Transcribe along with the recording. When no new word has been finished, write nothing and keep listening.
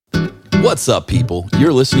What's up, people?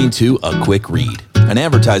 You're listening to A Quick Read, an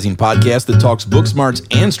advertising podcast that talks book smarts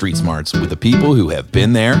and street smarts with the people who have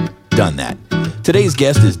been there, done that. Today's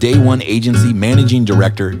guest is Day One Agency Managing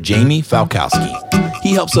Director Jamie Falkowski.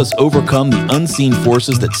 He helps us overcome the unseen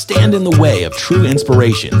forces that stand in the way of true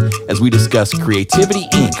inspiration as we discuss Creativity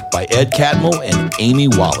Inc. by Ed Catmull and Amy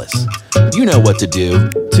Wallace. You know what to do.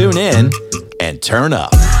 Tune in and turn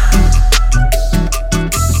up.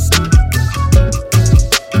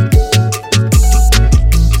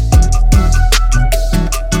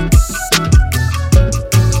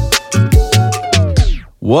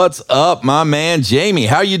 What's up, my man, Jamie?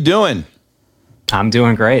 How you doing? I'm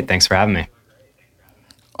doing great. Thanks for having me.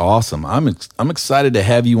 Awesome. I'm excited to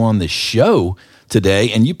have you on the show today,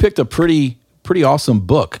 and you picked a pretty awesome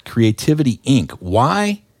book, Creativity Inc.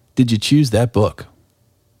 Why did you choose that book?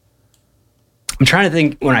 I'm trying to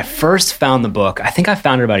think. When I first found the book, I think I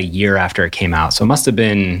found it about a year after it came out, so it must have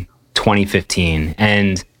been 2015.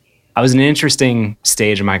 And I was in an interesting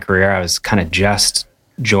stage of my career. I was kind of just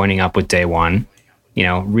joining up with Day One. You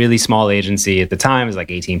know, really small agency at the time. It was like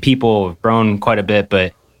 18 people. We've grown quite a bit,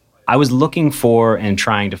 but I was looking for and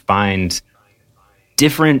trying to find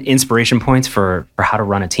different inspiration points for how to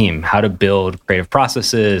run a team, how to build creative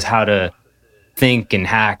processes, how to think and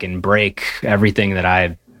hack and break everything that I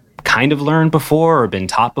had kind of learned before or been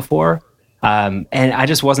taught before. And I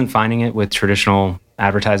just wasn't finding it with traditional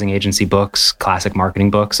advertising agency books, classic marketing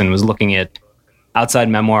books, and was looking at outside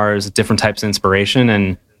memoirs, different types of inspiration.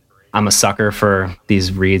 And I'm a sucker for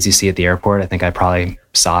these reads you see at the airport. I think I probably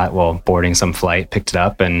saw it while boarding some flight, picked it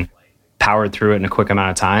up and powered through it in a quick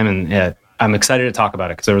amount of time. And I'm excited to talk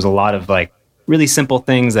about it because there was a lot of like really simple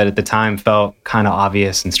things that at the time felt kind of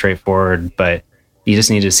obvious and straightforward, but you just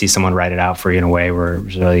needed to see someone write it out for you in a way where it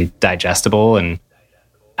was really digestible and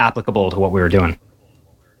applicable to what we were doing.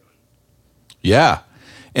 Yeah.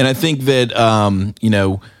 And I think that,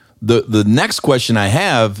 the next question I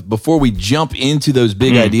have before we jump into those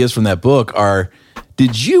big ideas from that book are,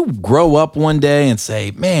 did you grow up one day and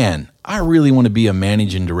say, man, I really want to be a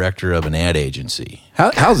managing director of an ad agency?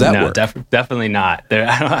 How's that work? No, definitely not.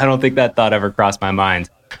 I don't think that thought ever crossed my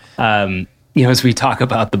mind. As we talk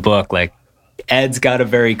about the book, like Ed's got a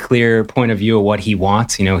very clear point of view of what he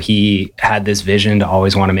wants. You know, he had this vision to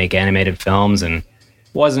always want to make animated films and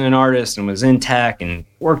wasn't an artist and was in tech and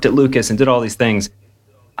worked at Lucas and did all these things.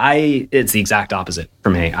 It's the exact opposite for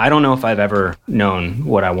me. I don't know if I've ever known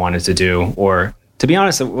what I wanted to do, or to be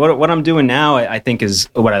honest, what I'm doing now, I think is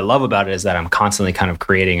what I love about it is that I'm constantly kind of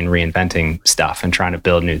creating and reinventing stuff and trying to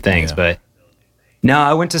build new things. Yeah. But no,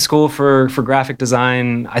 I went to school for graphic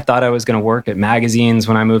design. I thought I was going to work at magazines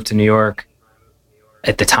when I moved to New York.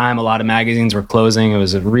 At the time, a lot of magazines were closing. It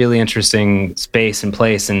was a really interesting space and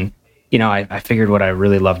place. And, I figured what I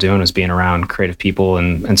really loved doing was being around creative people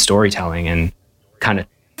and storytelling, and kind of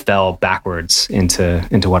fell backwards into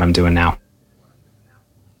what I'm doing now.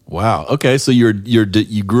 Wow. Okay. So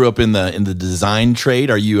you grew up in the design trade.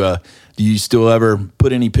 Are you do you still ever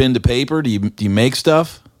put any pen to paper? Do you make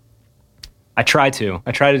stuff? I try to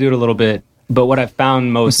do it a little bit, but what I've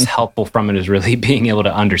found most helpful from it is really being able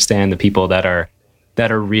to understand the people that are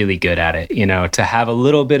really good at it, to have a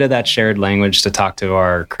little bit of that shared language to talk to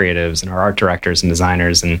our creatives and our art directors and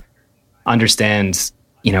designers and understand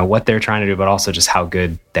what they're trying to do, but also just how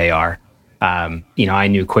good they are. I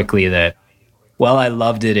knew quickly that, while I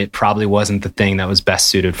loved it, it probably wasn't the thing that was best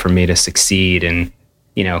suited for me to succeed. And,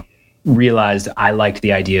 realized I liked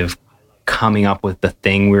the idea of coming up with the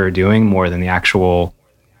thing we were doing more than the actual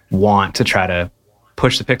want to try to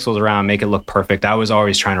push the pixels around, make it look perfect. I was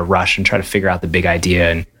always trying to rush and try to figure out the big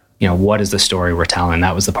idea and, what is the story we're telling?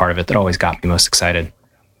 That was the part of it that always got me most excited.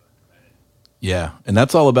 Yeah, and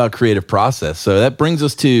that's all about creative process. So that brings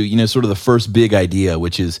us to, sort of the first big idea,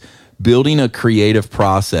 which is building a creative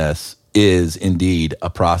process is indeed a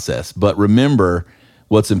process. But remember,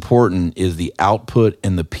 what's important is the output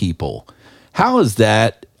and the people. How is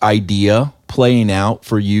that idea playing out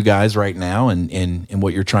for you guys right now and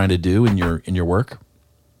what you're trying to do in your work?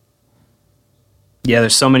 Yeah,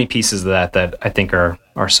 there's so many pieces of that I think are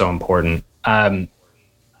so important.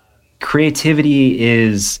 Creativity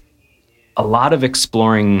is a lot of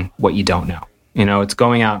exploring what you don't know. It's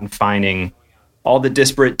going out and finding all the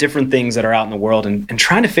disparate different things that are out in the world and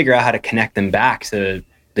trying to figure out how to connect them back to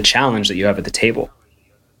the challenge that you have at the table.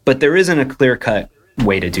 But there isn't a clear-cut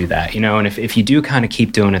way to do that, and if you do kind of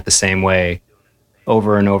keep doing it the same way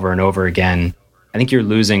over and over and over again, I think you're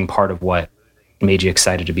losing part of what made you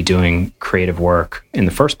excited to be doing creative work in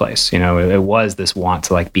the first place. It was this want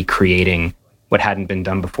to be creating what hadn't been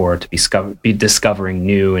done before, to be discovering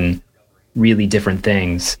new and really different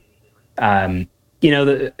things.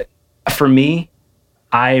 For For me,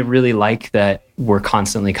 I really like that we're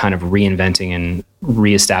constantly kind of reinventing and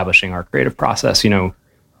reestablishing our creative process.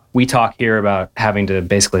 We talk here about having to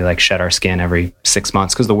basically like shed our skin every 6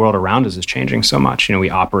 months because the world around us is changing so much.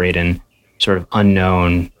 We operate in sort of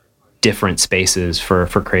unknown, different spaces for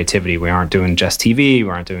creativity. We aren't doing just TV. We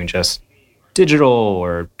aren't doing just digital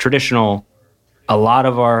or traditional. A lot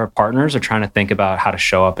of our partners are trying to think about how to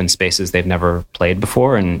show up in spaces they've never played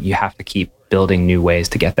before, and you have to keep building new ways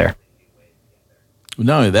to get there.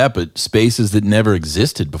 Not only that, but spaces that never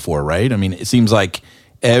existed before, right? I mean, it seems like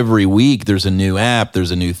every week there's a new app,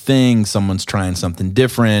 there's a new thing, someone's trying something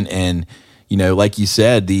different, and like you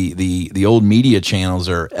said, the old media channels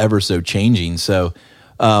are ever so changing. So,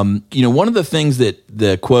 one of the things that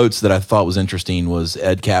the quotes that I thought was interesting was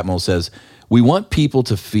Ed Catmull says, "We want people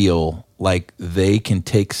to feel like they can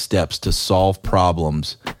take steps to solve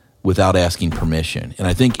problems without asking permission." And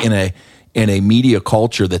I think in a media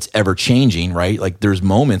culture that's ever changing, right? Like there's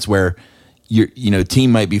moments where your team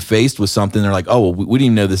might be faced with something. They're like, "Oh, well, we didn't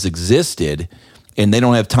even know this existed," and they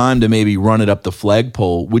don't have time to maybe run it up the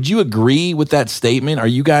flagpole. Would you agree with that statement?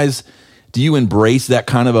 Do you embrace that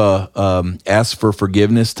kind of a ask for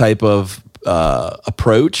forgiveness type of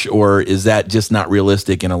approach, or is that just not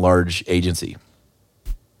realistic in a large agency?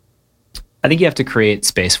 I think you have to create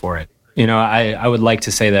space for it. I would like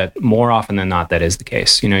to say that more often than not, that is the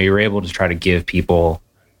case. You're able to try to give people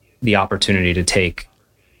the opportunity to take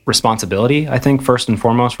responsibility, I think, first and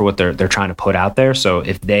foremost, for what they're trying to put out there. So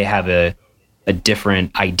if they have a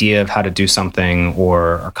different idea of how to do something,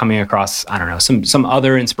 or are coming across, I don't know, some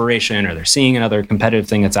other inspiration, or they're seeing another competitive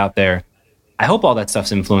thing that's out there, I hope all that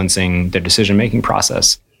stuff's influencing their decision-making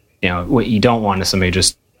process. What you don't want is somebody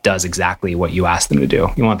just does exactly what you ask them to do.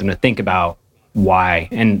 You want them to think about why.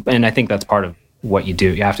 And I think that's part of what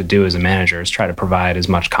you have to do as a manager, is try to provide as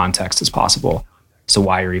much context as possible. So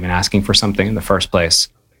why you're even asking for something in the first place.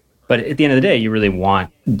 But at the end of the day, you really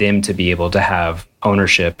want them to be able to have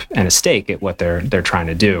ownership and a stake at what they're trying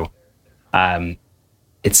to do.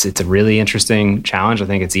 It's a really interesting challenge. I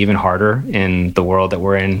think it's even harder in the world that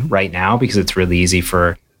we're in right now, because it's really easy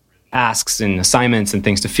for asks and assignments and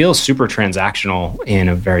things to feel super transactional in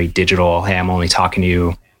a very digital, hey, I'm only talking to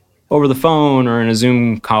you over the phone or in a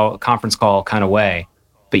Zoom conference call kind of way.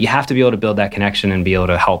 But you have to be able to build that connection and be able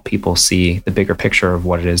to help people see the bigger picture of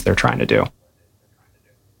what it is they're trying to do.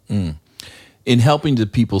 In helping the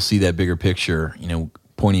people see that bigger picture,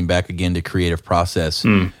 pointing back again to creative process,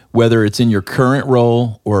 whether it's in your current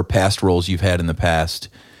role or past roles you've had in the past,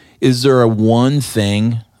 is there a one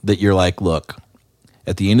thing that you're like, look,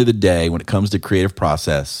 at the end of the day, when it comes to creative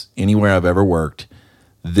process, anywhere I've ever worked,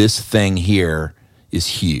 this thing here is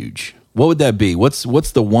huge? What would that be? What's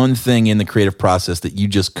the one thing in the creative process that you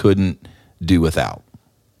just couldn't do without?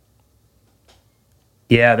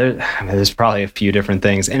 Yeah, there's probably a few different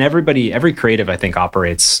things. And every creative, I think,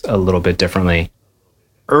 operates a little bit differently.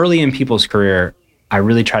 Early in people's career, I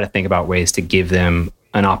really try to think about ways to give them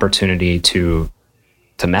an opportunity to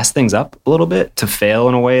mess things up a little bit, to fail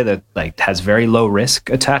in a way that like has very low risk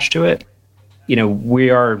attached to it.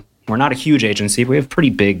 We're not a huge agency, but we have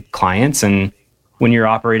pretty big clients. And when you're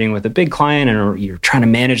operating with a big client and you're trying to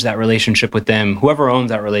manage that relationship with them, whoever owns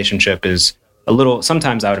that relationship is a little,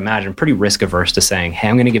 sometimes I would imagine, pretty risk averse to saying, hey,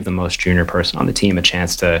 I'm going to give the most junior person on the team a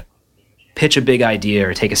chance to pitch a big idea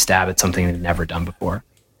or take a stab at something they've never done before.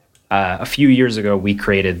 A few years ago, we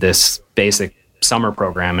created this basic summer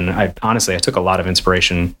program, and I took a lot of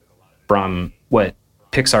inspiration from what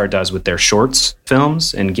Pixar does with their shorts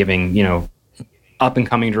films and giving,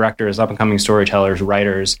 up-and-coming directors, up-and-coming storytellers,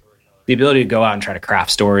 writers, the ability to go out and try to craft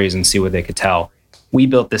stories and see what they could tell. We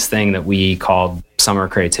built this thing that we called Summer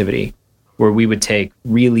Creativity, where we would take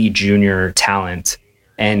really junior talent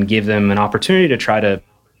and give them an opportunity to try to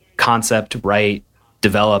concept, write,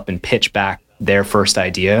 develop, and pitch back their first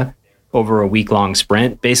idea over a week-long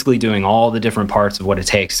sprint, basically doing all the different parts of what it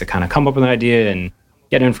takes to kind of come up with an idea and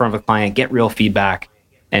get in front of a client, get real feedback,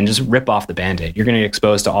 and just rip off the Band-Aid. You're going to get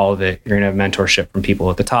exposed to all of it. You're going to have mentorship from people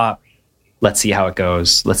at the top. Let's see how it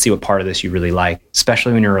goes. Let's see what part of this you really like,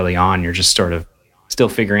 especially when you're early on. You're just sort of still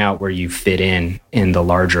figuring out where you fit in the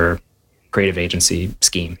larger creative agency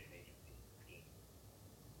scheme.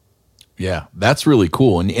 Yeah, that's really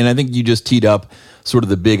cool. And I think you just teed up sort of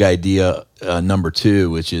the big idea, number 2,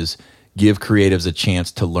 which is give creatives a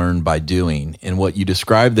chance to learn by doing. And what you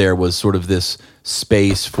described there was sort of this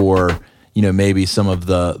space for, maybe some of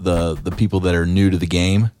the people that are new to the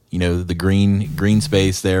game, the green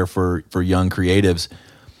space there for young creatives.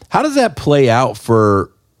 How does that play out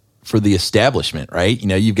for the establishment, right?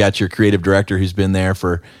 You've got your creative director who's been there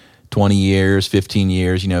for 20 years, 15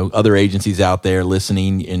 years, other agencies out there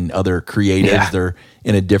listening and other creatives, they're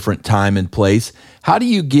in a different time and place. How do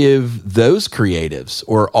you give those creatives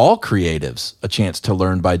or all creatives a chance to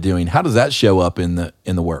learn by doing? How does that show up in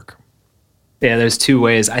the work? Yeah, there's two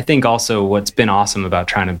ways. I think also what's been awesome about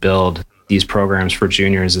trying to build these programs for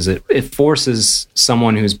juniors is it forces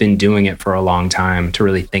someone who's been doing it for a long time to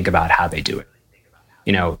really think about how they do it.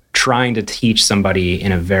 Trying to teach somebody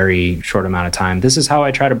in a very short amount of time, this is how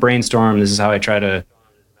I try to brainstorm, this is how I try to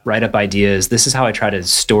write up ideas, this is how I try to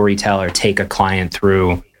storytell or take a client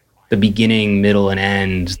through the beginning, middle, and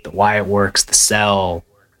end, the why it works, the sell,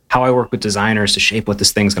 how I work with designers to shape what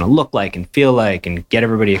this thing's going to look like and feel like and get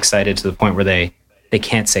everybody excited to the point where they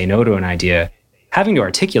can't say no to an idea. Having to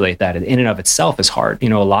articulate that in and of itself is hard.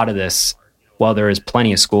 A lot of this, while there is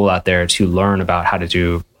plenty of school out there to learn about how to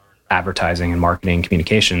do advertising and marketing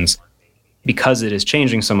communications, because it is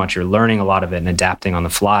changing so much, you're learning a lot of it and adapting on the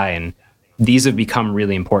fly. And these have become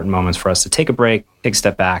really important moments for us to take a break, take a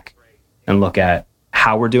step back, and look at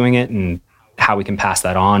how we're doing it and how we can pass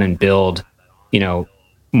that on and build,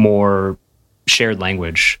 more shared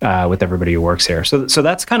language with everybody who works here. So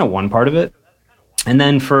that's kind of one part of it. And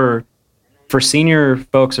then for senior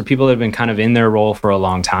folks or people that have been kind of in their role for a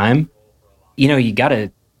long time, you got to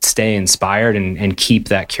stay inspired and keep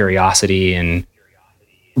that curiosity and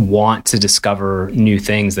want to discover new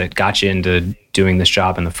things that got you into doing this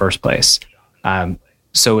job in the first place.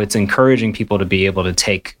 So it's encouraging people to be able to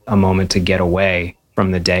take a moment to get away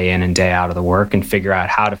from the day in and day out of the work and figure out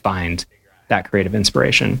how to find that creative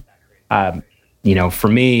inspiration. For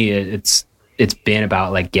me, it's been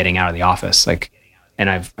about like getting out of the office, and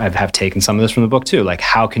I've taken some of this from the book too. Like,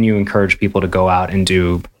 how can you encourage people to go out and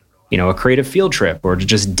do, a creative field trip or to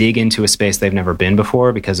just dig into a space they've never been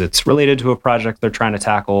before because it's related to a project they're trying to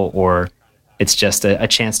tackle, or it's just a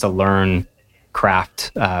chance to learn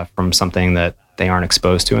craft from something that they aren't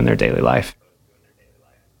exposed to in their daily life.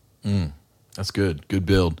 That's good. Good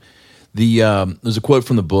build. There's a quote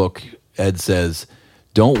from the book. Ed says,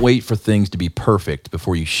 "Don't wait for things to be perfect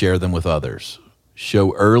before you share them with others.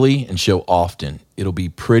 Show early and show often. It'll be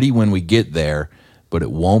pretty when we get there, but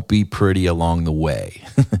it won't be pretty along the way."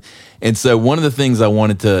 And so one of the things I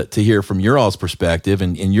wanted to hear from your all's perspective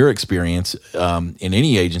and in your experience in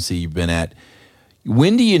any agency you've been at,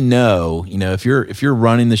 when do you know, if you're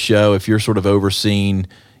running the show, if you're sort of overseeing,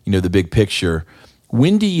 the big picture,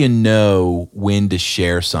 when do you know when to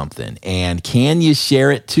share something? And can you share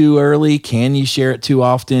it too early? Can you share it too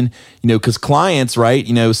often? Because clients, right?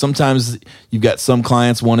 Sometimes you've got some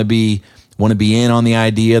clients want to be in on the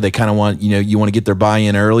idea. They kind of want, you want to get their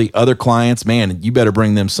buy-in early. Other clients, man, you better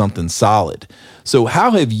bring them something solid. So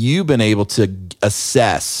how have you been able to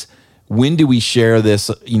assess when do we share this,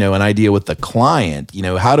 an idea with the client?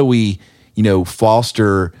 How do we,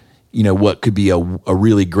 foster what could be a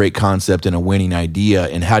really great concept and a winning idea?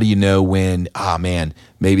 And how do you know when,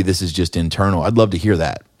 maybe this is just internal? I'd love to hear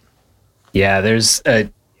that. Yeah,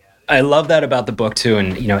 I love that about the book too.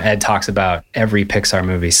 And, Ed talks about every Pixar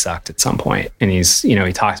movie sucked at some point. And he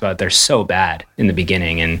talks about they're so bad in the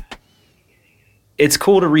beginning. And it's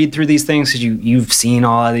cool to read through these things because you've seen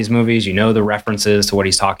all of these movies, the references to what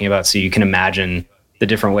he's talking about. So you can imagine the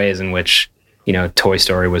different ways in which, Toy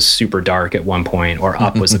Story was super dark at one point, or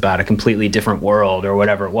Up was about a completely different world, or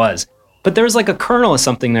whatever it was. But there's like a kernel of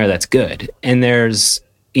something there that's good. And there's,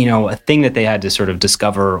 a thing that they had to sort of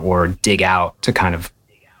discover or dig out to kind of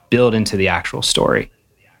build into the actual story.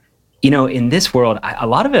 In this world, a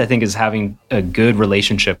lot of it, I think, is having a good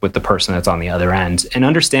relationship with the person that's on the other end and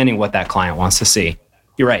understanding what that client wants to see.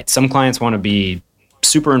 You're right. Some clients want to be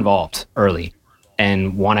super involved early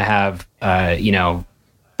and want to have,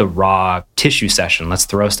 the raw tissue session. Let's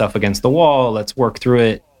throw stuff against the wall. Let's work through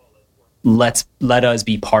it. Let us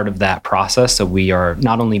be part of that process. So we are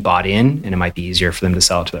not only bought in, and it might be easier for them to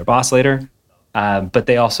sell it to their boss later, but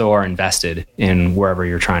they also are invested in wherever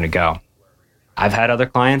you're trying to go. I've had other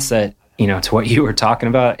clients that, to what you were talking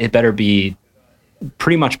about, it better be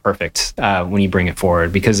pretty much perfect when you bring it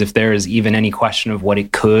forward, because if there is even any question of what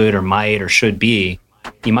it could or might or should be,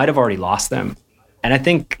 you might have already lost them. And I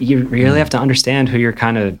think you really have to understand who you're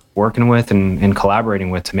kind of working with and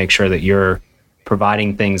collaborating with to make sure that you're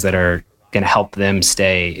providing things that are going to help them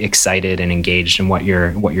stay excited and engaged in what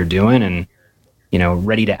you're doing and,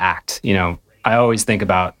 ready to act. I always think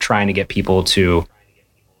about trying to get people to,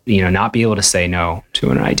 not be able to say no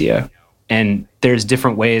to an idea. And there's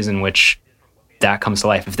different ways in which that comes to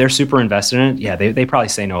life. If they're super invested in it, yeah, they probably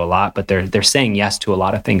say no a lot, but they're saying yes to a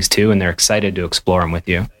lot of things too, and they're excited to explore them with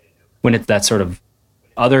you. When it's that sort of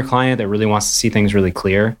other client that really wants to see things really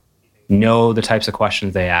clear, know the types of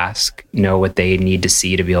questions they ask, know what they need to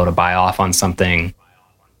see to be able to buy off on something.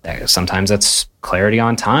 Sometimes that's clarity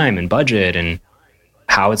on time and budget and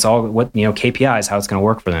how it's all, what, KPIs, how it's going to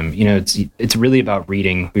work for them. It's really about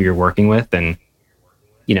reading who you're working with. And,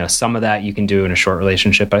 some of that you can do in a short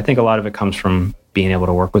relationship, but I think a lot of it comes from being able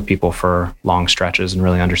to work with people for long stretches and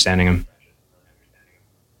really understanding them.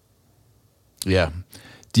 Yeah.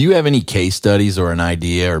 Do you have any case studies or an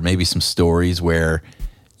idea or maybe some stories where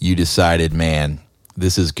you decided, man,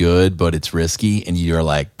 this is good, but it's risky, and you're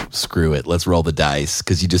like, screw it, let's roll the dice,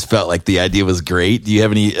 because you just felt like the idea was great? Do you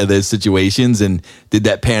have any of those situations, and did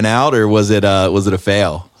that pan out, or was it a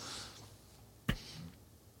fail?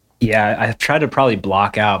 Yeah, I've tried to probably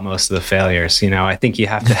block out most of the failures. I think you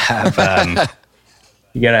have to have,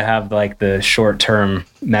 you got to have like the short-term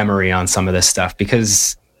memory on some of this stuff,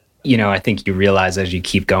 because, I think you realize as you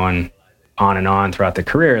keep going on and on throughout the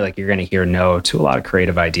career, like you're going to hear no to a lot of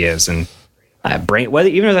creative ideas. And even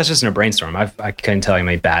if that's just in a brainstorm, I couldn't tell you how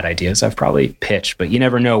many bad ideas I've probably pitched, but you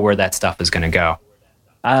never know where that stuff is going to go.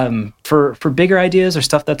 For bigger ideas or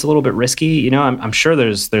stuff that's a little bit risky, I'm sure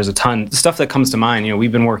there's a ton. The stuff that comes to mind,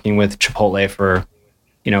 we've been working with Chipotle for,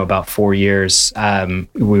 about 4 years.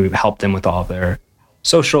 We've helped them with all of their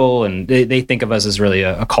social, and they think of us as really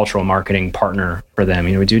a cultural marketing partner for them.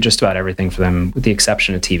 We do just about everything for them with the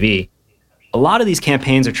exception of TV. A lot of these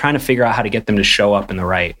campaigns are trying to figure out how to get them to show up in the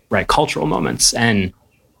right cultural moments. And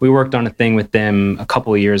we worked on a thing with them a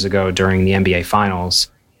couple of years ago during the NBA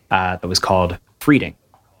Finals that was called Freeding.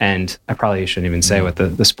 And I probably shouldn't even say what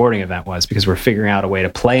the sporting event was, because we're figuring out a way to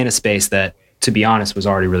play in a space that, to be honest, was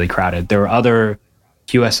already really crowded. There were other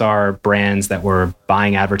QSR brands that were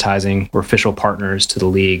buying advertising, were official partners to the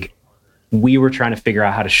league. We were trying to figure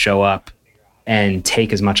out how to show up and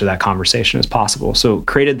take as much of that conversation as possible. So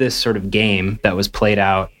created this sort of game that was played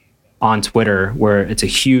out on Twitter, where it's a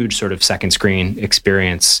huge sort of second screen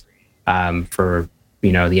experience for, the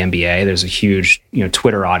NBA. There's a huge,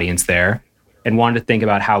 Twitter audience there, and wanted to think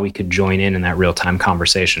about how we could join in that real-time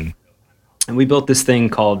conversation. And we built this thing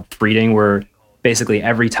called Freeding, where basically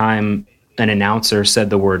every time an announcer said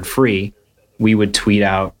the word free, we would tweet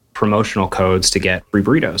out promotional codes to get free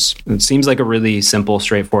burritos. It seems like a really simple,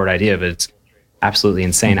 straightforward idea, but it's absolutely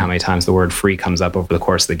insane how many times the word free comes up over the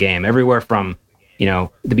course of the game. Everywhere from, the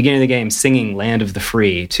beginning of the game singing Land of the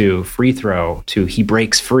Free to free throw to he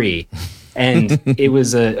breaks free. And it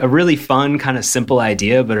was a really fun, kind of simple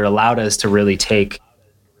idea, but it allowed us to really take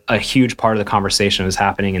a huge part of the conversation that was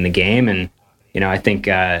happening in the game. And, I think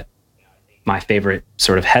my favorite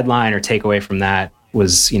sort of headline or takeaway from that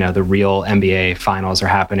was, the real NBA finals are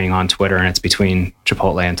happening on Twitter, and it's between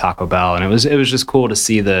Chipotle and Taco Bell. And it was just cool to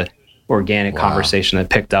see the organic conversation that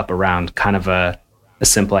picked up around kind of a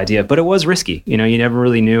simple idea, but it was risky. You never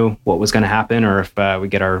really knew what was going to happen, or if we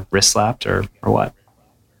get our wrist slapped or what.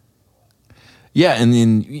 Yeah. And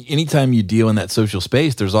then anytime you deal in that social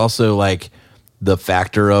space, there's also like the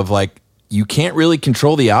factor of like, you can't really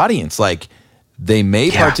control the audience. Like they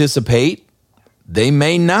may participate, they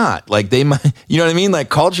may not. Like they might, you know what I mean? Like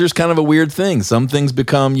culture is kind of a weird thing. Some things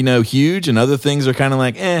become, huge, and other things are kind of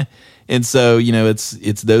like, eh. And so,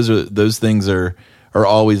 it's those things are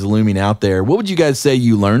always looming out there. What would you guys say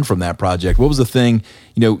you learned from that project? What was the thing,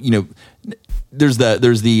 there's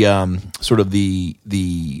the sort of the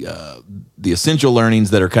essential learnings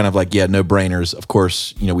that are kind of like, no brainers. Of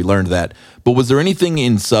course, we learned that. But was there anything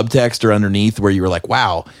in subtext or underneath where you were like,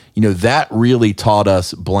 wow, that really taught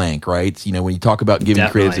us blank, right? When you talk about giving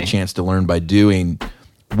creatives a chance to learn by doing,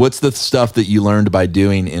 what's the stuff that you learned by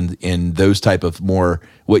doing in those type of more,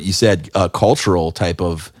 what you said, cultural type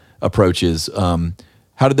of approaches?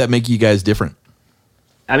 How did that make you guys different?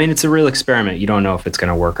 I mean, it's a real experiment. You don't know if it's going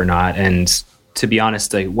to work or not. And to be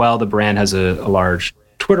honest, while the brand has a large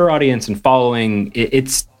Twitter audience and following,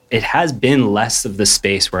 it has been less of the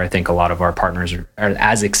space where I think a lot of our partners are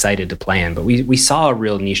as excited to play in. But we saw a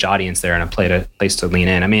real niche audience there and a place to lean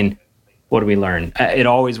in. I mean, what did we learn? It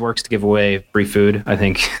always works to give away free food. I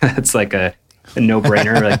think that's like a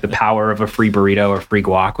no-brainer, like the power of a free burrito or free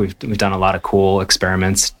guac. We've done a lot of cool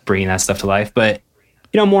experiments bringing that stuff to life. But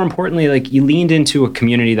more importantly, like you leaned into a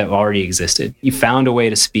community that already existed. You found a way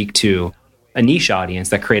to speak to a niche audience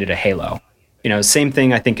that created a halo. Same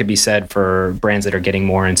thing I think could be said for brands that are getting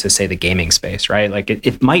more into, say, the gaming space, right? Like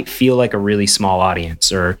it might feel like a really small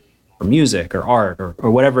audience or music or art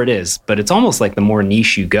or whatever it is, but it's almost like the more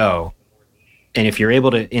niche you go, and if you're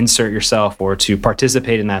able to insert yourself or to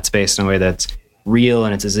participate in that space in a way that's real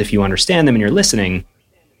and it's as if you understand them and you're listening,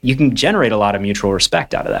 you can generate a lot of mutual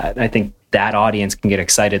respect out of that. And I think that audience can get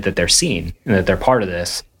excited that they're seen and that they're part of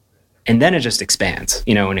this. And then it just expands,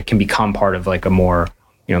 and it can become part of like a more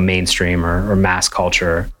mainstream or mass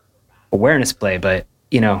culture awareness play. But,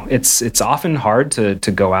 it's often hard to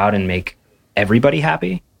go out and make everybody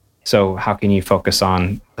happy. So how can you focus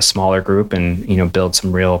on a smaller group and, build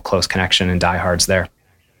some real close connection and diehards there?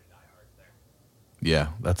 Yeah,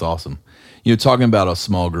 that's awesome. Talking about a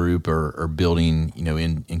small group or building,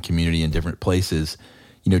 in community in different places,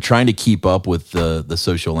 trying to keep up with the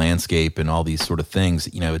social landscape and all these sort of things,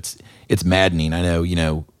 it's maddening. I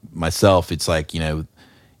know, myself, it's like,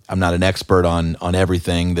 I'm not an expert on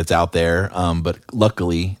everything that's out there, but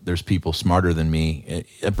luckily there's people smarter than me.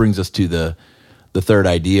 It brings us to the third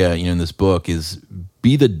idea, in this book is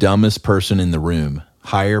be the dumbest person in the room.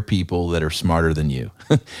 Hire people that are smarter than you.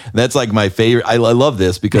 That's like my favorite. I love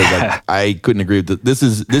this because I couldn't agree with this.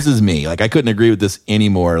 This is me. Like I couldn't agree with this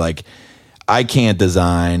anymore. Like I can't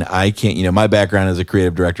design. I can't, my background as a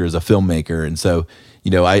creative director, as a filmmaker. And so,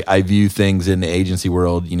 I view things in the agency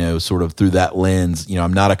world, sort of through that lens.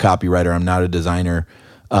 I'm not a copywriter. I'm not a designer.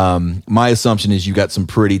 My assumption is you got some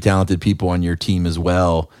pretty talented people on your team as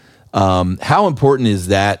well. How important is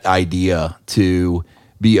that idea to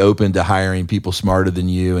be open to hiring people smarter than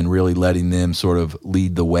you and really letting them sort of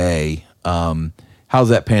lead the way? How's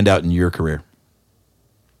that panned out in your career?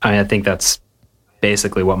 I think that's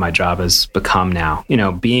basically what my job has become now,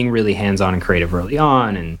 being really hands-on and creative early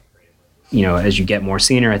on. And, as you get more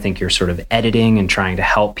senior, I think you're sort of editing and trying to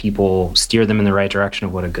help people steer them in the right direction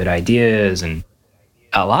of what a good idea is. And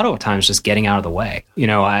a lot of times just getting out of the way,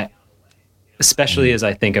 especially as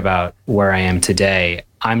I think about where I am today,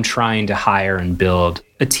 I'm trying to hire and build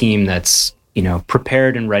a team that's,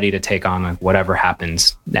 prepared and ready to take on like whatever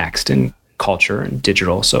happens next in culture and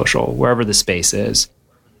digital, social, wherever the space is.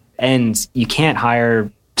 And you can't hire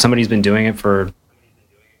somebody who's been doing it for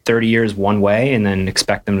 30 years one way and then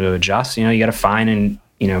expect them to adjust. You got to find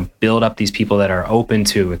and, build up these people that are open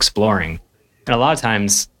to exploring. And a lot of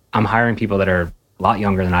times I'm hiring people that are a lot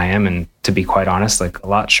younger than I am. And to be quite honest, like a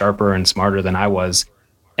lot sharper and smarter than I was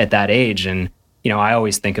at that age. And, I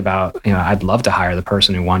always think about, I'd love to hire the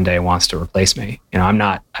person who one day wants to replace me.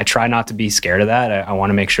 I try not to be scared of that. I want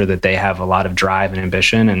to make sure that they have a lot of drive and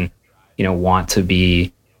ambition and, want to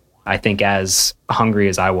be, I think, as hungry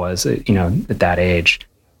as I was, at that age.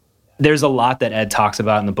 There's a lot that Ed talks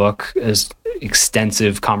about in the book as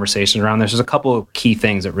extensive conversations around this. There's a couple of key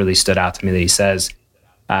things that really stood out to me that he says,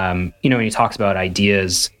 when he talks about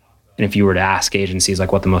ideas. And if you were to ask agencies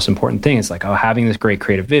like what the most important thing is, like, having this great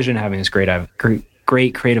creative vision, having this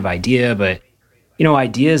great creative idea, but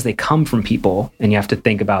ideas, they come from people, and you have to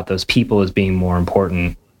think about those people as being more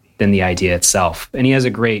important than the idea itself. And he has a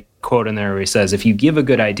great quote in there where he says, if you give a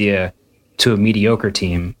good idea to a mediocre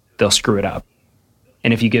team, they'll screw it up.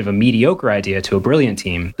 And if you give a mediocre idea to a brilliant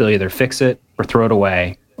team, they'll either fix it or throw it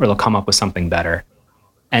away, or they'll come up with something better.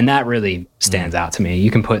 And that really stands out to me. You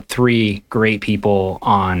can put 3 great people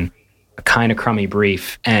on a kind of crummy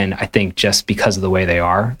brief, and I think just because of the way they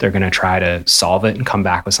are, they're going to try to solve it and come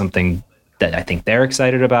back with something that I think they're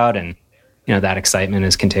excited about, and that excitement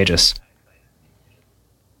is contagious.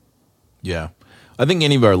 Yeah, I think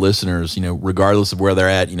any of our listeners, regardless of where they're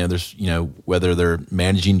at, there's, whether they're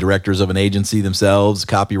managing directors of an agency themselves,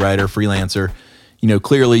 copywriter, freelancer,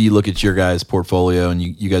 clearly you look at your guys' portfolio and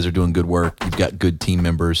you guys are doing good work. You've got good team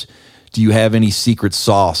members. Do you have any secret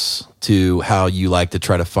sauce to how you like to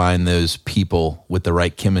try to find those people with the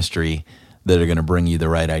right chemistry that are going to bring you the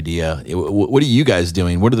right idea? What are you guys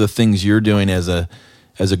doing? What are the things you're doing as a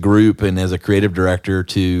group and as a creative director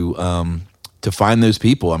to find those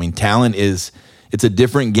people? I mean, talent it's a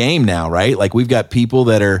different game now, right? Like we've got people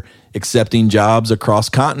that are accepting jobs across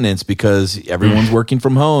continents because everyone's working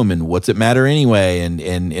from home, and what's it matter anyway?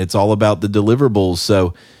 And it's all about the deliverables.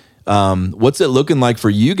 So what's it looking like for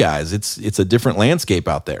you guys? It's a different landscape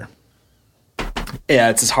out there. Yeah,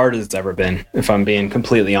 it's as hard as it's ever been, if I'm being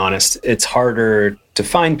completely honest. It's harder to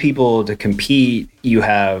find people to compete. You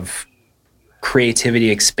have creativity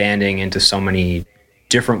expanding into so many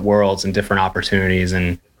different worlds and different opportunities.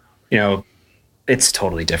 And, it's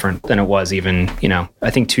totally different than it was even, I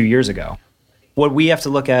think 2 years ago. What we have to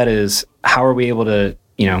look at is how are we able to,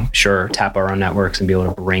 tap our own networks and be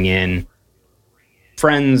able to bring in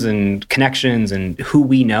friends and connections and who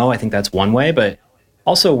we know. I think that's one way, but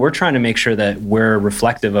also we're trying to make sure that we're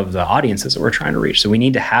reflective of the audiences that we're trying to reach. So we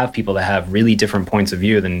need to have people that have really different points of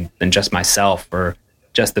view than just myself or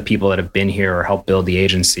just the people that have been here or helped build the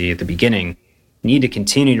agency at the beginning. We need to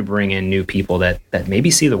continue to bring in new people that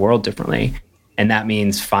maybe see the world differently. And that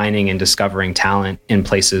means finding and discovering talent in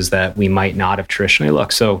places that we might not have traditionally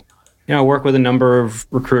looked. So, I work with a number of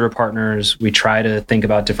recruiter partners. We try to think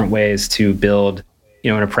about different ways to build,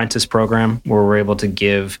 an apprentice program where we're able to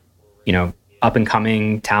give, up and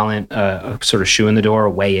coming talent a sort of shoe in the door, a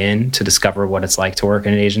way in to discover what it's like to work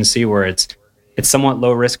in an agency where it's somewhat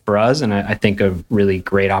low risk for us, and I think a really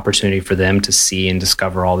great opportunity for them to see and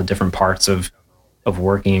discover all the different parts of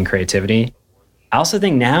working in creativity. I also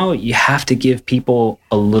think now you have to give people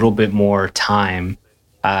a little bit more time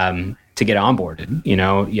to get onboarded. You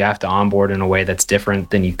know, you have to onboard in a way that's different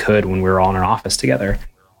than you could when we were all in an office together.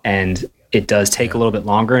 And it does take a little bit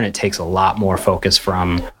longer, and it takes a lot more focus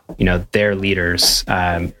from, you know, their leaders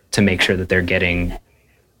to make sure that they're getting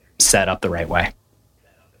set up the right way.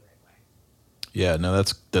 Yeah, no,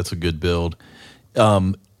 that's a good build.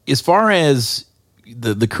 As far as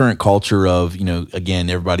the current culture of, you know, again,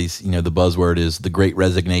 everybody's, you know, the buzzword is the Great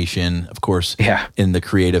Resignation. Of course, in the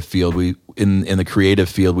creative field, in the creative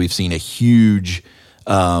field, we've seen a huge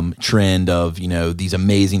trend of, you know, these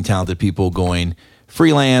amazing, talented people going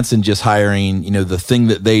freelance and just hiring, you know, the thing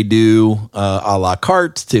that they do a la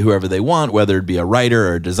carte to whoever they want, whether it be a writer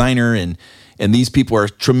or a designer. And these people are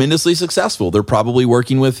tremendously successful. They're probably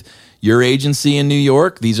working with your agency in New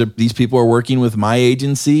York. These people are working with my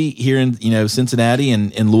agency here in, you know, Cincinnati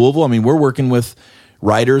and in Louisville. I mean, we're working with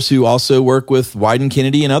writers who also work with Wyden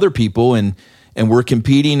Kennedy and other people, and we're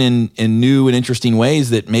competing in new and interesting ways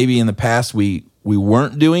that maybe in the past we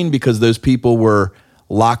weren't doing because those people were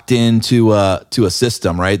locked into a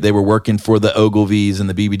system, right? They were working for the Ogilvies and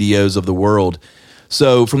the BBDOs of the world.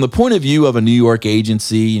 So from the point of view of a New York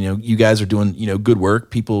agency, you know, you guys are doing, you know, good work.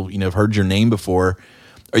 People, you know, have heard your name before.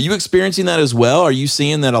 Are you experiencing that as well? Are you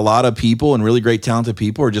seeing that a lot of people and really great talented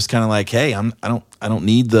people are just kind of like, hey, I don't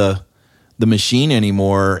need the machine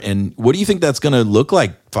anymore? And what do you think that's going to look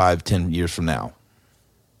like 5-10 years from now?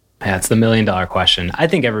 Yeah, it's the $1 million question. I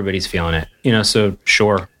think everybody's feeling it. You know, so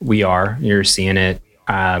sure, we are. You're seeing it.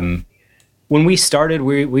 When we started,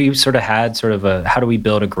 we sort of had sort of a, how do we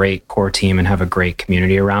build a great core team and have a great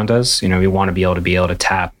community around us? You know, we want to be able to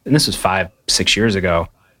tap, and this was 5-6 years ago,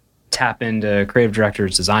 tap into creative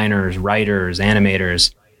directors, designers, writers,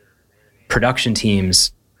 animators, production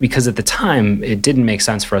teams, because at the time it didn't make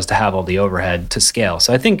sense for us to have all the overhead to scale.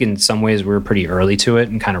 So I think in some ways we were pretty early to it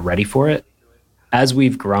and kind of ready for it. As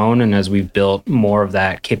we've grown and as we've built more of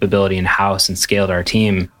that capability in-house and scaled our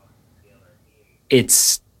team,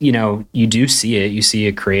 it's, you know, you do see it. You see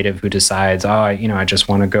a creative who decides, oh, you know, I just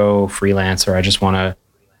want to go freelance, or I just want to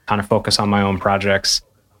kind of focus on my own projects.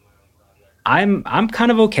 I'm kind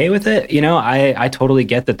of okay with it. You know, I totally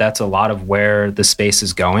get that that's a lot of where the space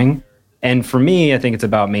is going. And for me, I think it's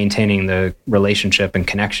about maintaining the relationship and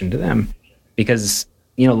connection to them, because,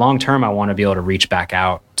 you know, long term, I want to be able to reach back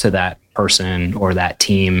out to that person or that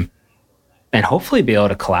team and hopefully be able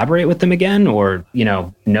to collaborate with them again, or, you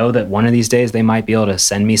know that one of these days they might be able to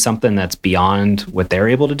send me something that's beyond what they're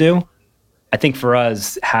able to do. I think for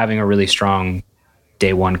us, having a really strong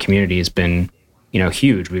day one community has been, you know,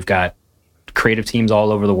 huge. We've got creative teams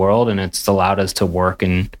all over the world, and it's allowed us to work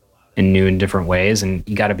in new and different ways. And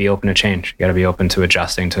you got to be open to change. You got to be open to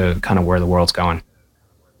adjusting to kind of where the world's going.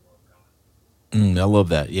 I love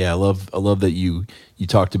that. Yeah, I love that you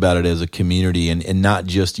talked about it as a community, and not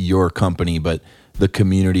just your company, but the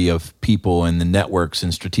community of people and the networks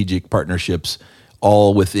and strategic partnerships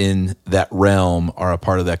all within that realm are a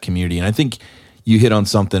part of that community. And I think you hit on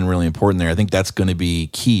something really important there. I think that's going to be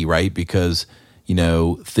key, right? Because, you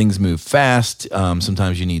know, things move fast.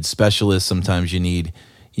 Sometimes you need specialists. Sometimes you need,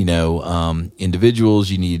 you know, individuals.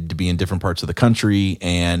 You need to be in different parts of the country.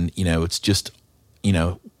 And, you know, it's just, you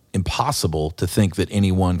know, impossible to think that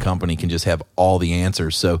any one company can just have all the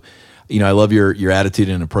answers. So, you know, I love your attitude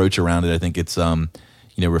and approach around it. I think it's, you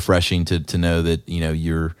know, refreshing to know that, you know,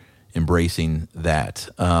 you're embracing that.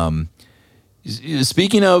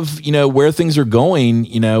 Speaking of, you know, where things are going,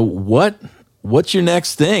 you know, what's your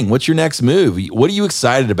next thing? What's your next move? What are you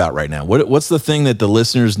excited about right now? What's the thing that the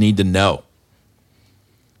listeners need to know?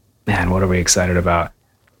 Man, what are we excited about?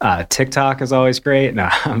 TikTok is always great. No,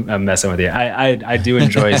 I'm messing with you. I do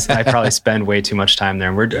enjoy. I probably spend way too much time there,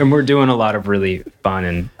 and we're doing a lot of really fun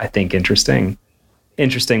and I think interesting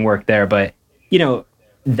work there. But, you know,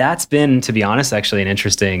 that's been, to be honest, actually an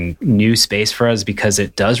interesting new space for us, because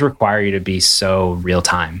it does require you to be so real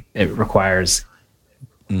time. It requires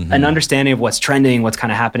an understanding of what's trending, what's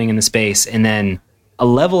kind of happening in the space, and then a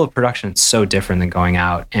level of production that's so different than going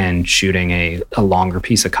out and shooting a longer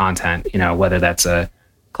piece of content. You know, whether that's a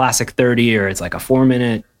classic 30 or it's like a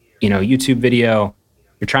 4-minute, you know, YouTube video.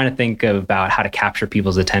 You're trying to think about how to capture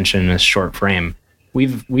people's attention in a short frame.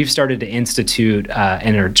 We've started to institute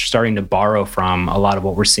and are starting to borrow from a lot of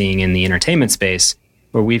what we're seeing in the entertainment space,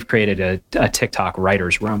 where we've created a TikTok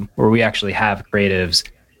writers room, where we actually have creatives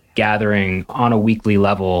gathering on a weekly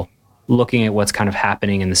level, looking at what's kind of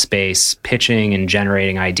happening in the space, pitching and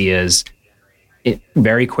generating ideas.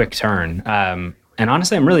 Very quick turn. And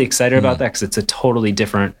honestly, I'm really excited about that because it's a totally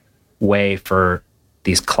different way for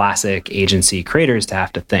these classic agency creators to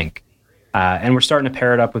have to think. And we're starting to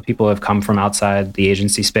pair it up with people who have come from outside the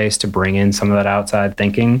agency space to bring in some of that outside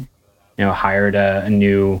thinking. Hired a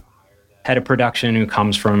new head of production who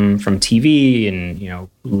comes from TV and,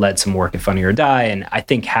 led some work at Funny or Die. And I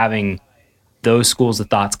think having those schools of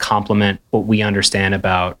thoughts complement what we understand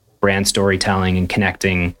about brand storytelling and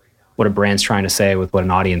connecting what a brand's trying to say with what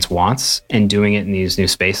an audience wants and doing it in these new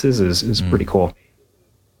spaces is pretty cool.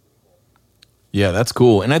 Yeah, that's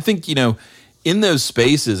cool. And I think, in those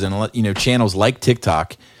spaces and, channels like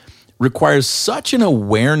TikTok requires such an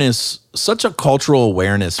awareness, such a cultural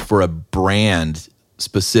awareness for a brand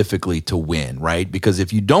specifically to win, right? Because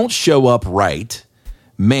if you don't show up right,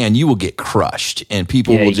 man, you will get crushed and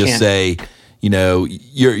people will just say,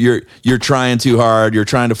 you're trying too hard. You're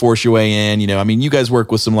trying to force your way in. You guys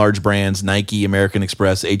work with some large brands, Nike, American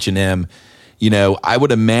Express, H&M. I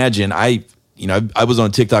would imagine I was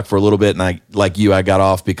on TikTok for a little bit, and I got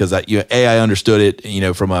off because I understood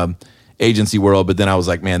it, from a agency world, but then I was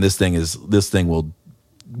like, man, this thing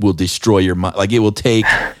will destroy your mind. Like, it will take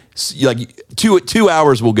like 2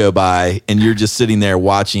 hours will go by, and you're just sitting there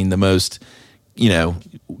watching the most,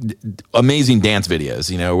 amazing dance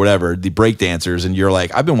videos, whatever, the break dancers, and you're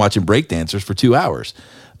like, I've been watching break dancers for 2 hours.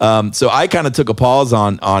 So I kind of took a pause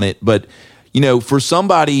on it, but for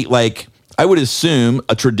somebody like, I would assume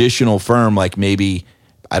a traditional firm like maybe,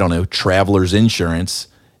 I don't know, Travelers Insurance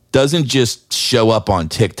doesn't just show up on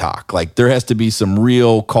TikTok. Like, there has to be some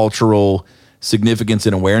real cultural significance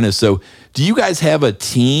and awareness. So do you guys have a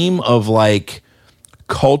team of like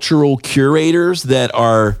cultural curators that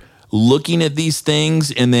are looking at these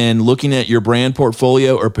things and then looking at your brand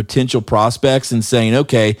portfolio or potential prospects and saying,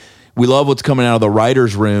 okay, we love what's coming out of the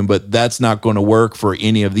writer's room, but that's not going to work for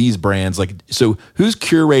any of these brands? Like, so who's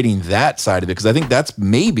curating that side of it? Because I think that's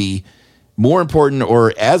maybe more important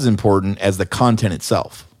or as important as the content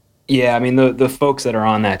itself. Yeah, the folks that are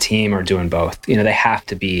on that team are doing both. They have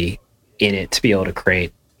to be in it to be able to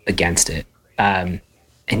create against it. And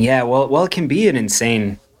yeah, well, it can be an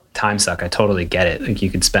insane time suck. I totally get it. Like, you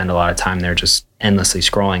could spend a lot of time there just endlessly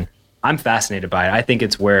scrolling. I'm fascinated by it. I think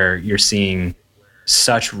it's where you're seeing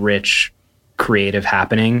such rich creative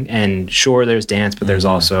happening. And sure, there's dance, but there's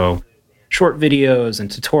also short videos and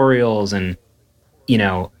tutorials and,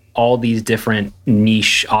 all these different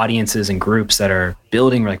niche audiences and groups that are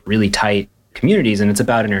building like really tight communities. And it's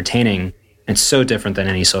about entertaining. And so different than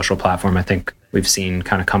any social platform I think we've seen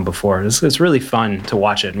kind of come before. It's really fun to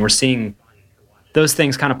watch it. And we're seeing those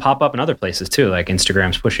things kind of pop up in other places too, like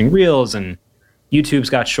Instagram's pushing reels and YouTube's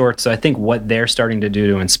got shorts. So I think what they're starting to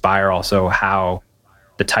do to inspire also how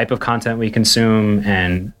the type of content we consume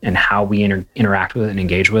and how we interact with it and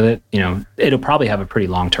engage with it, it'll probably have a pretty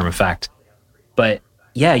long-term effect. But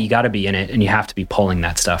yeah, you got to be in it and you have to be pulling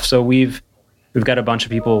that stuff. So we've got a bunch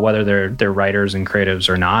of people, whether they're writers and creatives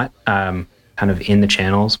or not, kind of in the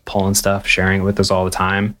channels, pulling stuff, sharing it with us all the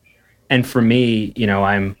time. And for me,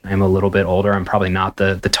 I'm a little bit older. I'm probably not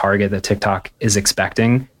the target that TikTok is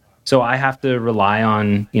expecting. So I have to rely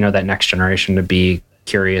on, that next generation to be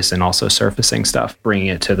curious and also surfacing stuff, bringing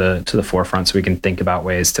it to the forefront so we can think about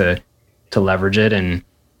ways to leverage it and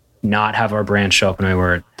not have our brand show up in a way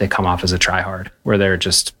where they come off as a try-hard, where they're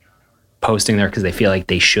just posting there because they feel like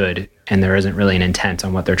they should, and there isn't really an intent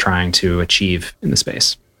on what they're trying to achieve in the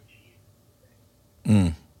space.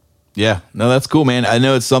 Yeah, no, that's cool, man. I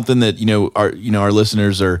know it's something that our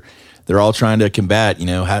listeners they're all trying to combat.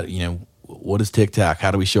 What is TikTok?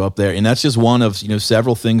 How do we show up there? And that's just one of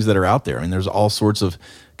several things that are out there. And there's all sorts of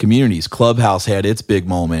communities. Clubhouse had its big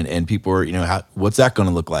moment, and people are what's that going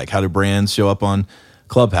to look like? How do brands show up on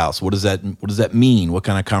Clubhouse? What does that mean? What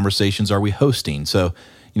kind of conversations are we hosting? So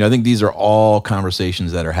I think these are all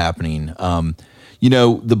conversations that are happening.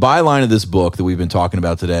 The byline of this book that we've been talking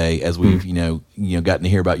about today, as we've gotten to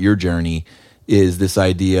hear about your journey, is this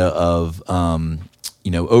idea of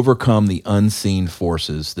overcome the unseen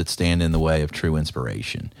forces that stand in the way of true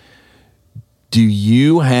inspiration. Do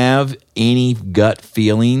you have any gut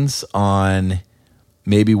feelings on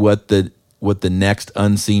maybe what the next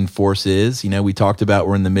unseen force is? We talked about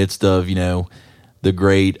we're in the midst of the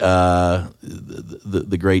great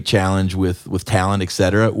the great challenge with talent, et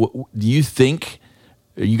cetera. Do you think?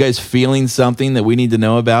 Are you guys feeling something that we need to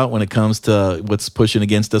know about when it comes to what's pushing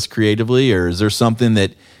against us creatively? Or is there something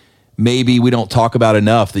that maybe we don't talk about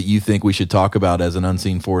enough that you think we should talk about as an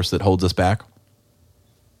unseen force that holds us back?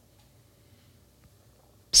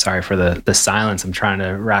 Sorry for the silence. I'm trying to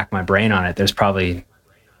rack my brain on it. There's probably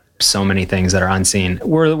so many things that are unseen.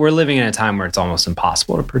 We're living in a time where it's almost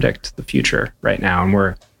impossible to predict the future right now, and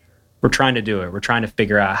we're trying to do it. We're trying to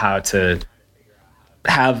figure out how to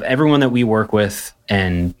have everyone that we work with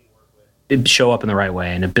and show up in the right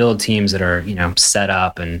way, and to build teams that are, set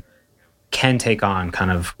up and can take on kind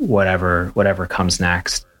of whatever comes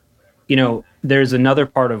next. There's another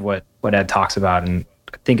part of what Ed talks about, and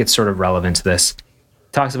I think it's sort of relevant to this.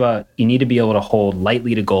 He talks about you need to be able to hold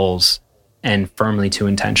lightly to goals and firmly to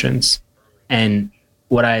intentions. And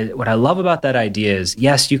what I love about that idea is,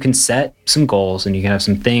 yes, you can set some goals and you can have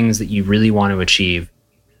some things that you really want to achieve,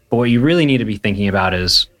 but what you really need to be thinking about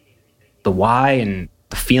is the why and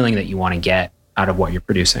the feeling that you want to get out of what you're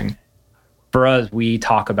producing. For us, we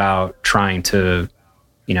talk about trying to,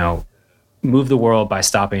 move the world by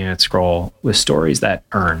stopping at scroll with stories that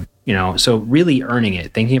earn, so really earning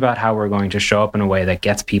it, thinking about how we're going to show up in a way that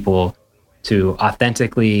gets people to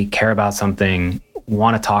authentically care about something,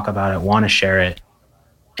 want to talk about it, want to share it,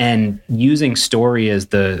 and using story as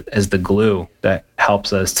the glue that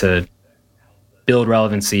helps us to build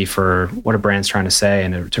relevancy for what a brand's trying to say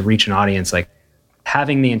and to reach an audience. Like,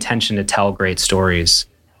 having the intention to tell great stories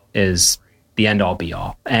is the end all be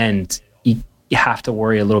all. And you have to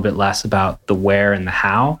worry a little bit less about the where and the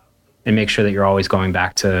how, and make sure that you're always going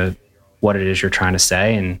back to what it is you're trying to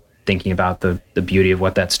say and thinking about the beauty of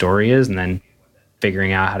what that story is, and then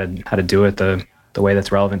figuring out how to do it the way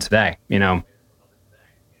that's relevant today.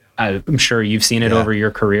 I'm sure you've seen it over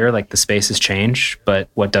your career, like the space has changed, but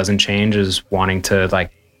what doesn't change is wanting to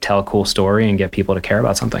tell a cool story and get people to care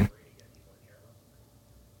about something.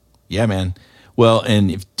 Yeah, man. Well, and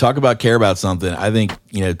if you talk about care about something, I think,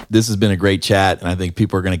 this has been a great chat, and I think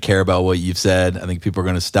people are going to care about what you've said. I think people are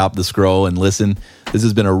going to stop the scroll and listen. This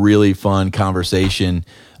has been a really fun conversation.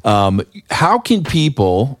 How can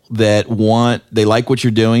people that they like what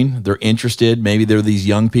you're doing, they're interested, maybe they're these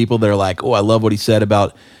young people that are like, oh, I love what he said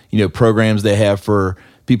about, programs they have for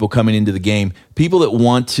people coming into the game, people that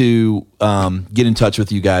want to get in touch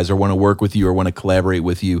with you guys or want to work with you or want to collaborate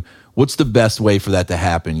with you, what's the best way for that to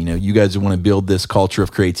happen? You guys want to build this culture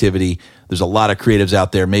of creativity. There's a lot of creatives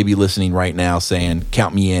out there maybe listening right now saying,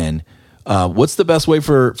 count me in. What's the best way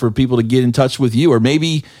for people to get in touch with you, or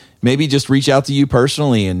maybe just reach out to you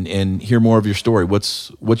personally and hear more of your story?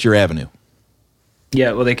 What's your avenue?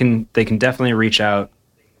 Yeah, well, they can definitely reach out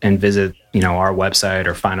and visit, our website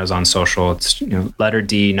or find us on social. It's, letter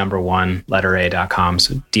D, number 1, letter A.com.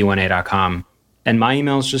 So D1A.com. And my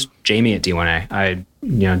email is just Jamie@D1A.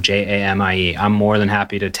 Jamie. I'm more than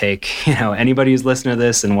happy to take, anybody who's listening to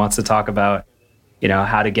this and wants to talk about,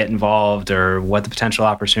 how to get involved or what the potential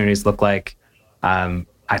opportunities look like.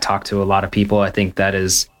 I talk to a lot of people. I think that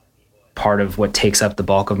is part of what takes up the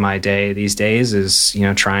bulk of my day these days is,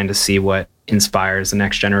 trying to see what inspires the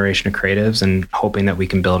next generation of creatives and hoping that we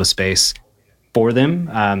can build a space for them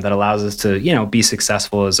that allows us to, be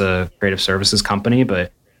successful as a creative services company,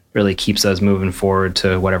 but really keeps us moving forward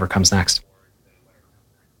to whatever comes next.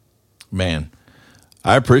 Man,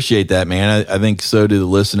 I appreciate that, man. I think so do the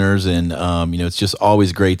listeners. And, it's just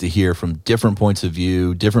always great to hear from different points of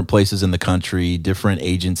view, different places in the country, different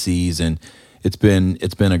agencies. And it's been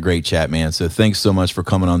a great chat, man. So thanks so much for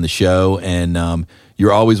coming on the show. And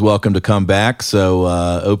you're always welcome to come back. So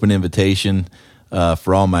open invitation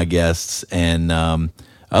for all my guests. And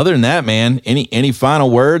other than that, man, any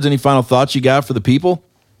final words, any final thoughts you got for the people?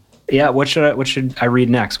 Yeah, what should I read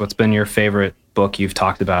next? What's been your favorite book you've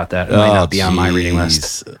talked about that might not be on my reading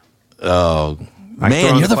list? Oh,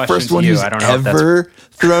 man, you're the first one who's ever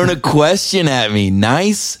thrown a question at me.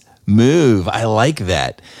 Nice move. I like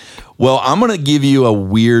that. Well, I'm going to give you a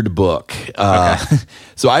weird book. Okay.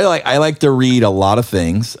 So I like to read a lot of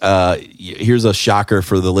things. Here's a shocker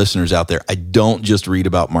for the listeners out there. I don't just read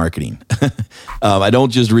about marketing. I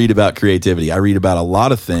don't just read about creativity. I read about a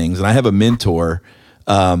lot of things, and I have a mentor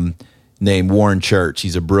named Warren Church.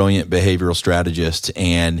 He's a brilliant behavioral strategist,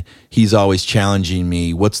 and he's always challenging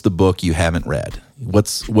me. What's the book you haven't read?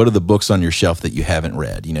 What are the books on your shelf that you haven't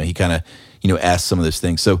read? He kind of, asks some of those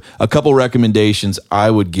things. So a couple recommendations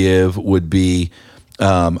I would give would be,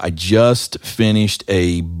 I just finished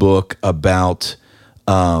a book about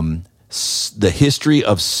the history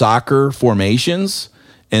of soccer formations.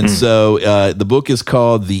 And so the book is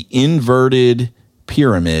called The Inverted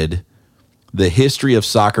Pyramid: The History of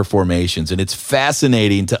Soccer Formations. And it's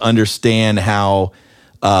fascinating to understand how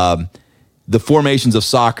the formations of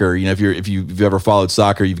soccer, if you've ever followed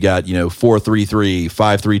soccer, you've got, 4-3-3,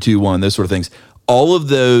 5-3-2-1, those sort of things. All of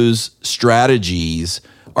those strategies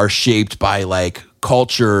are shaped by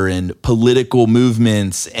culture and political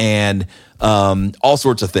movements and all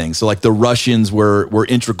sorts of things. So like the Russians were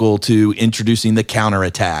integral to introducing the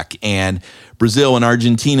counterattack, and Brazil and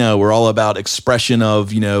Argentina were all about expression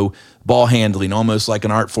of, ball handling, almost like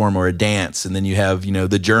an art form or a dance. And then you have,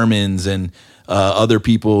 the Germans and other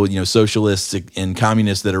people, socialists and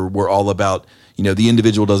communists that were all about, the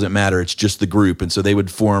individual doesn't matter. It's just the group. And so they would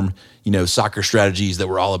form, soccer strategies that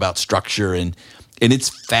were all about structure, and it's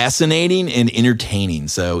fascinating and entertaining.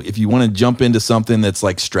 So if you want to jump into something that's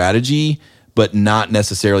like strategy, but not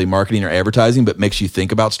necessarily marketing or advertising, but makes you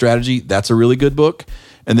think about strategy, that's a really good book.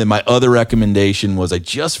 And then my other recommendation was I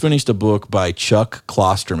just finished a book by Chuck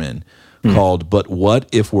Klosterman called But What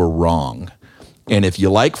If We're Wrong? And if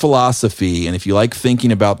you like philosophy, and if you like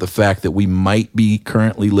thinking about the fact that we might be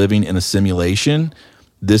currently living in a simulation,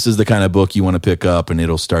 this is the kind of book you want to pick up, and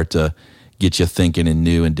it'll start to get you thinking in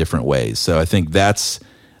new and different ways. So I think those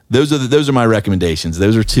are my recommendations.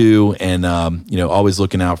 Those are two, and always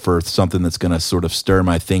looking out for something that's going to sort of stir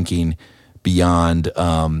my thinking beyond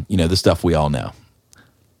the stuff we all know.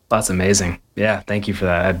 That's amazing. Yeah, thank you for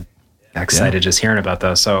that. I'm excited just hearing about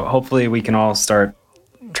those. So hopefully we can all start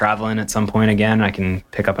traveling at some point again. I can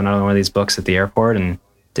pick up another one of these books at the airport and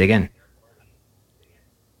dig in.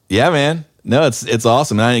 Yeah, man. No, it's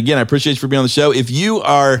awesome. And again, I appreciate you for being on the show. If you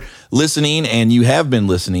are listening and you have been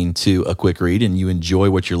listening to A Quick Read and you enjoy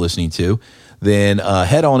what you're listening to, then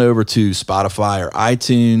head on over to Spotify or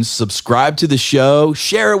iTunes, subscribe to the show,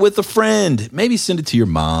 share it with a friend, maybe send it to your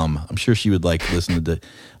mom. I'm sure she would like listening to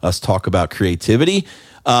us talk about creativity.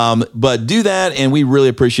 But do that, and we really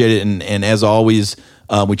appreciate it. And as always,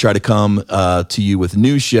 we try to come to you with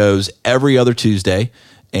new shows every other Tuesday.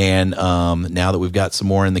 And now that we've got some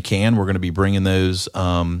more in the can, we're going to be bringing those,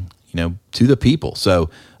 to the people.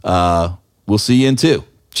 So we'll see you in 2.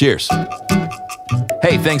 Cheers.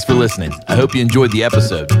 Hey, thanks for listening. I hope you enjoyed the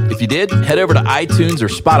episode. If you did, head over to iTunes or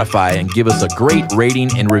Spotify and give us a great rating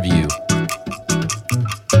and review.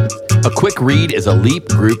 A Quick Read is a Leap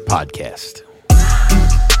Group podcast.